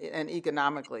 quickly and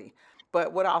economically.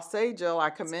 But what I'll say, Jill, I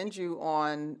commend you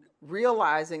on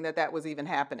realizing that that was even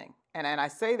happening. And I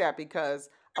say that because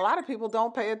a lot of people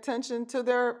don't pay attention to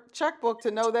their checkbook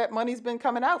to know that money's been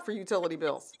coming out for utility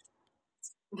bills,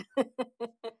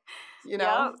 you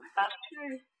know? Yep, that's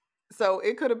true. So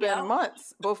it could have been Yep,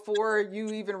 months before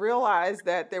you even realized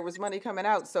that there was money coming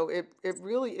out. So it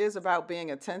really is about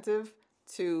being attentive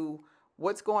to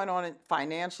what's going on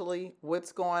financially,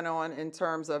 what's going on in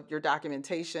terms of your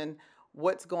documentation,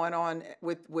 what's going on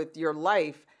with your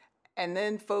life, and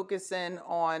then focus in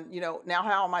on, now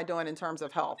how am I doing in terms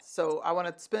of health? So I want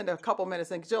to spend a couple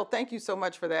minutes. And Jill, thank you so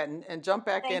much for that. And jump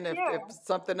back thank in if you.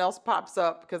 something else pops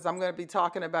up, because I'm going to be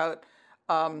talking about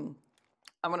um,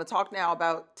 I'm going to talk now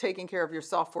about taking care of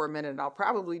yourself for a minute, and I'll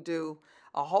probably do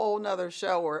a whole nother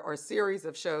show or series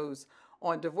of shows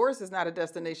on divorce is not a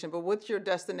destination, but what's your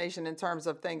destination in terms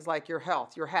of things like your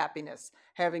health, your happiness,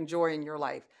 having joy in your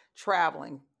life,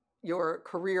 traveling, your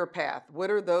career path.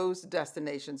 What are those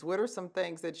destinations? What are some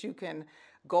things that you can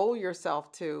goal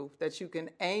yourself to, that you can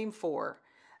aim for,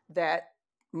 that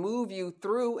move you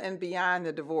through and beyond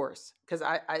the divorce? Because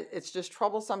it's just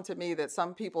troublesome to me that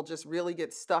some people just really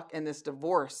get stuck in this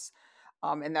divorce,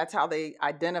 and that's how they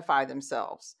identify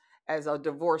themselves, as a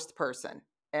divorced person.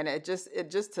 And it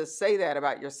just to say that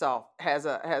about yourself has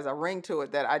a ring to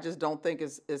it that I just don't think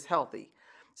is healthy.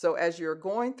 So as you're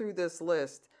going through this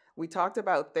list, we talked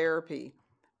about therapy.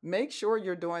 Make sure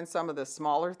you're doing some of the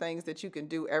smaller things that you can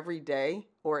do every day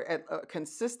or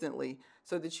consistently,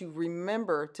 so that you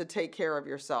remember to take care of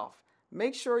yourself.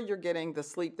 Make sure you're getting the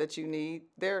sleep that you need.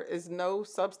 There is no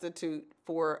substitute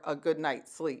for a good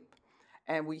night's sleep.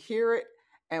 And we hear it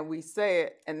and we say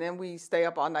it, and then we stay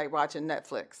up all night watching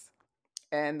Netflix.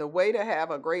 And the way to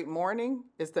have a great morning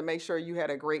is to make sure you had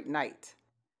a great night.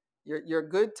 Your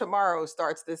good tomorrow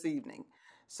starts this evening.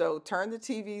 So turn the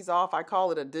TVs off. I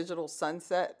call it a digital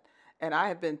sunset. And I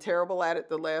have been terrible at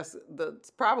it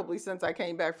probably since I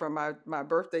came back from my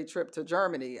birthday trip to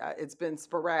Germany. It's been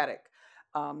sporadic.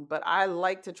 But I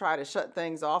like to try to shut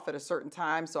things off at a certain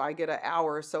time so I get an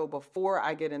hour or so before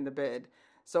I get into bed,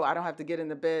 so I don't have to get in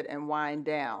the bed and wind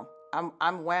down.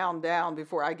 I'm wound down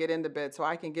before I get into bed, so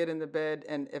I can get in the bed,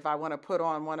 and if I want to put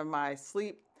on one of my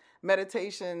sleep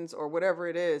meditations or whatever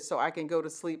it is, so I can go to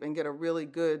sleep and get a really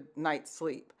good night's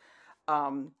sleep.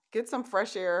 Get some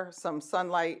fresh air, some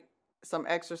sunlight, some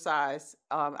exercise.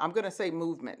 I'm going to say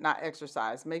movement, not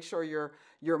exercise. Make sure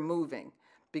you're moving,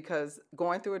 because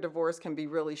going through a divorce can be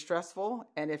really stressful.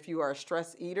 And if you are a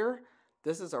stress eater,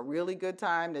 this is a really good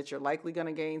time that you're likely going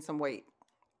to gain some weight.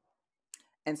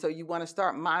 And so you want to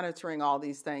start monitoring all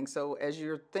these things. So as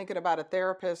you're thinking about a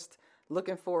therapist,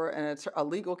 looking for a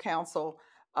legal counsel,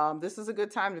 this is a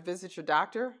good time to visit your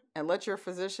doctor and let your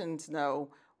physicians know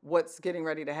what's getting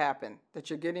ready to happen, that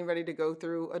you're getting ready to go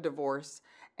through a divorce,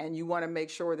 and you want to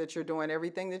make sure that you're doing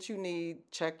everything that you need.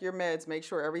 Check your meds, make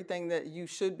sure everything that you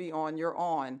should be on, you're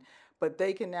on. But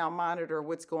they can now monitor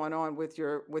what's going on with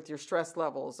your stress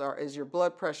levels, or is your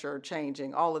blood pressure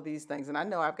changing, all of these things. And I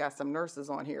know I've got some nurses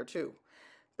on here too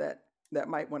that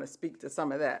might want to speak to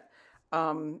some of that.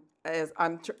 As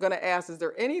I'm going to ask, is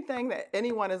there anything that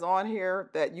anyone is on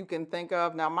here that you can think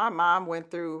of? Now, my mom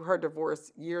went through her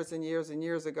divorce years and years and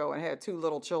years ago and had 2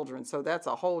 little children, so that's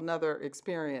a whole nother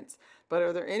experience. But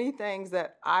are there any things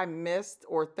that I missed,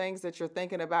 or things that you're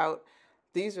thinking about?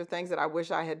 These are things that I wish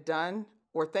I had done,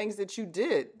 or things that you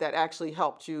did that actually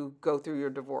helped you go through your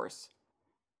divorce?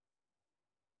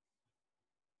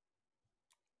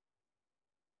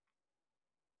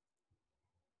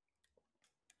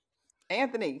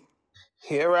 Anthony,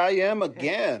 Here I am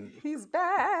again. he's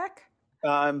back.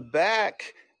 I'm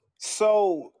back.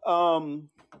 So,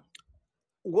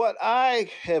 what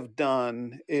I have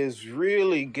done is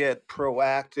really get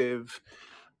proactive.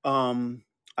 I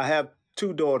have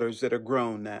 2 daughters that are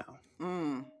grown now,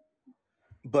 Mm,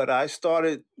 but I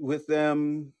started with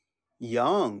them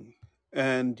young.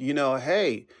 And,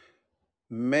 hey,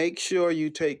 make sure you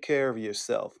take care of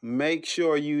yourself. Make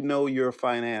sure you know your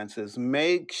finances.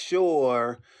 Make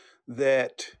sure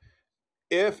that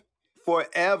if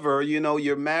forever,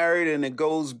 you're married and it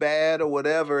goes bad or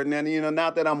whatever, and then,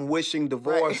 not that I'm wishing right.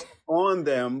 divorce on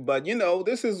them, but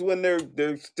this is when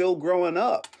they're still growing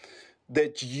up,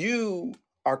 that you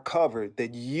are covered,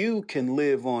 that you can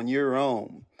live on your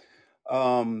own.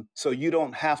 So you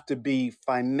don't have to be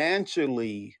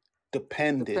financially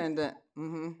dependent Dependent.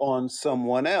 Mm-hmm. on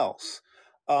someone else.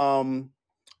 Um,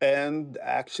 and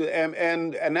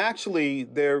actually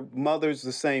their mother's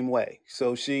the same way.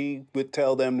 So she would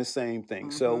tell them the same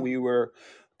thing. So Mm-hmm. we were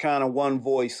kind of one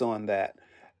voice on that.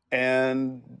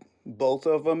 And both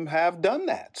of them have done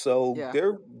that. So Yeah.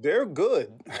 they're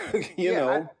good, you Yeah,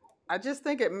 know. I just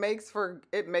think it makes for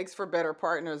better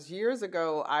partners. Years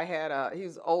ago, I had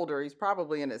he's older. He's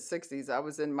probably in his 60s. I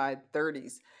was in my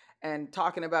 30s, and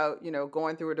talking about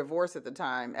going through a divorce at the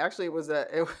time. Actually, it was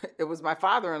my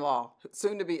father-in-law,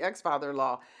 soon to be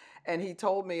ex-father-in-law, and he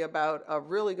told me about a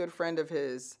really good friend of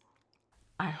his.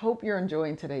 I hope you're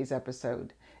enjoying today's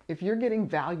episode. If you're getting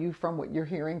value from what you're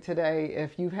hearing today,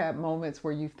 if you've had moments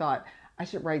where you thought, I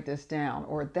should write this down,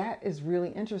 or that is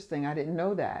really interesting, I didn't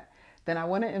know that, then I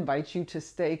want to invite you to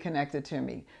stay connected to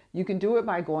me. You can do it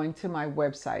by going to my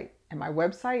website, and my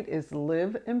website is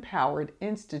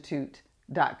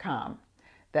liveempoweredinstitute.com.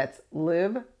 That's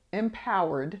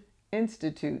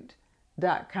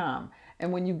liveempoweredinstitute.com.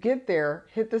 And when you get there,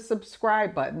 hit the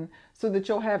subscribe button so that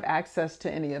you'll have access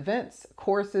to any events,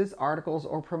 courses, articles,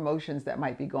 or promotions that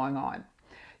might be going on.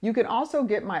 You can also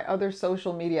get my other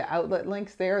social media outlet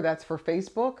links there. That's for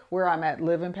Facebook, where I'm at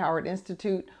Live Empowered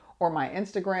Institute, or my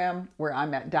Instagram, where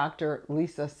I'm at Dr.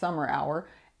 Lisa Summerour,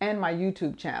 and my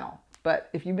YouTube channel.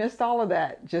 But if you missed all of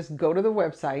that, just go to the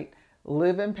website,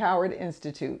 Live Empowered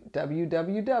Institute,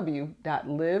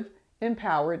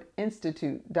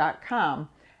 www.liveempoweredinstitute.com,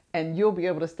 and you'll be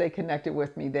able to stay connected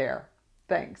with me there.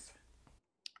 Thanks.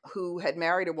 Who had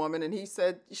married a woman, and he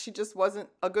said she just wasn't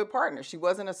a good partner. She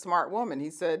wasn't a smart woman.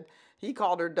 He said he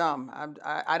called her dumb.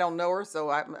 I don't know her, so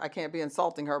I can't be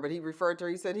insulting her, but he referred to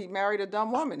her. He said he married a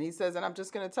dumb woman. He says, and I'm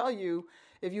just going to tell you,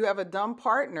 if you have a dumb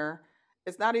partner,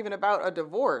 it's not even about a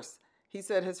divorce. He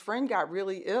said his friend got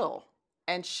really ill,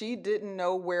 and she didn't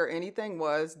know where anything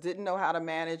was, didn't know how to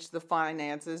manage the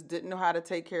finances, didn't know how to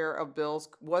take care of bills,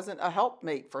 wasn't a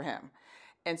helpmate for him.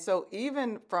 And so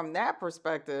even from that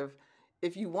perspective,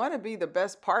 if you want to be the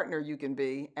best partner you can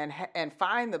be, and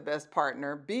find the best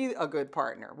partner, be a good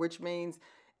partner, which means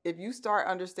if you start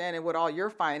understanding what all your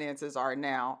finances are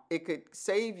now, it could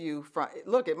save you from,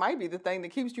 look, it might be the thing that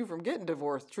keeps you from getting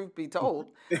divorced, truth be told.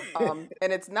 And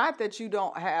it's not that you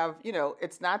don't have,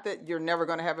 it's not that you're never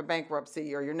going to have a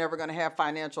bankruptcy or you're never going to have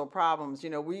financial problems.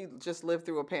 We just lived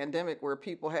through a pandemic where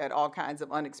people had all kinds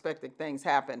of unexpected things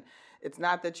happen. It's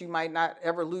not that you might not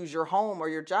ever lose your home or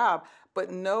your job,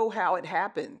 but know how it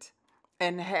happened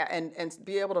and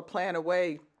be able to plan a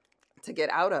way to get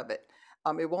out of it.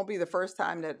 It won't be the first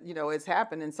time that, it's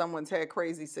happened and someone's had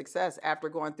crazy success after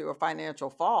going through a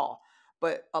financial fall.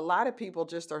 But a lot of people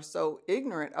just are so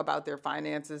ignorant about their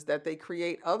finances that they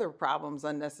create other problems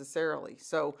unnecessarily.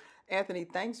 So, Anthony,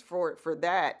 thanks for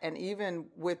that. And even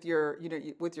with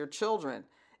with your children,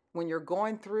 when you're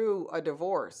going through a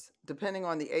divorce, depending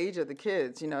on the age of the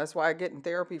kids, that's why getting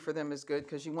therapy for them is good,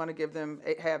 because you want to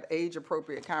have age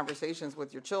appropriate conversations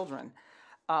with your children.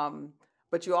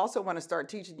 But you also want to start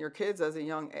teaching your kids at a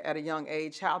young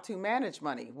age how to manage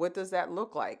money. What does that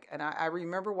look like? And I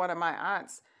remember one of my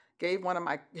aunts gave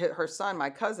her son, my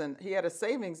cousin, he had a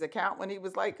savings account when he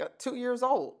was like 2 years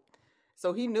old.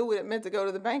 So he knew what it meant to go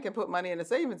to the bank and put money in a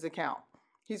savings account.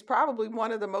 He's probably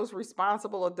one of the most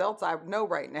responsible adults I know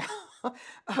right now,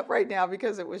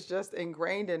 because it was just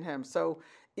ingrained in him. So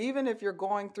even if you're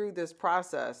going through this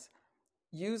process,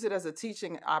 use it as a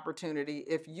teaching opportunity.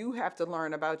 If you have to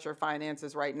learn about your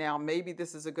finances right now, maybe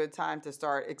this is a good time to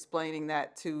start explaining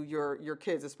that to your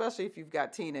kids, especially if you've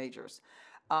got teenagers.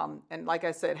 And like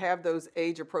I said, have those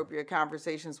age-appropriate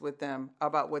conversations with them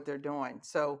about what they're doing.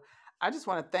 So I just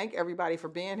want to thank everybody for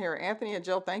being here. Anthony and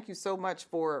Jill, thank you so much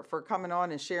for coming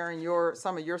on and sharing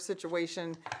some of your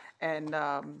situation and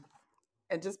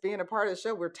just being a part of the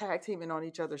show. We're tag teaming on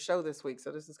each other's show this week,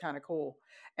 so this is kind of cool.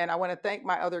 And I want to thank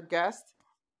my other guests.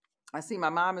 I see my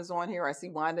mom is on here. I see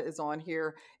Wanda is on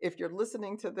here. If you're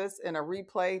listening to this in a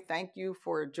replay, thank you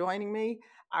for joining me.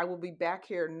 I will be back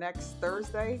here next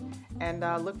Thursday and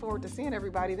look forward to seeing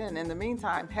everybody then. In the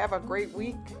meantime, have a great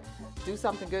week. Do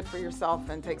something good for yourself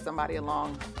and take somebody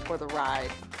along for the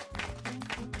ride.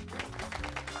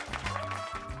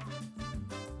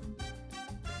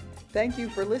 Thank you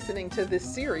for listening to this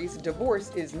series,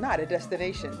 Divorce is Not a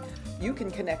Destination. You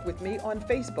can connect with me on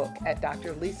Facebook at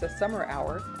Dr. Lisa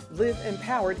Summerour, Live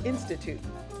Empowered Institute.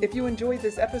 If you enjoyed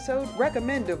this episode,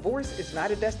 recommend Divorce is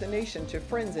Not a Destination to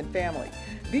friends and family.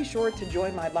 Be sure to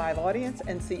join my live audience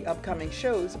and see upcoming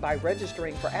shows by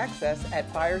registering for access at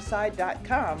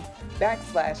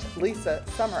fireside.com/Lisa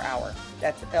Summerour.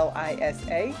 That's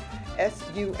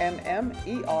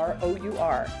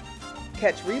LISASUMMEROUR.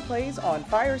 Catch replays on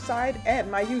Fireside and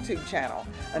my YouTube channel.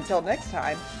 Until next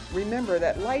time, remember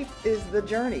that life is the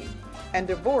journey and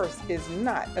divorce is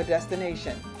not a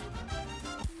destination.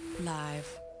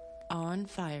 Live on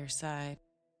Fireside.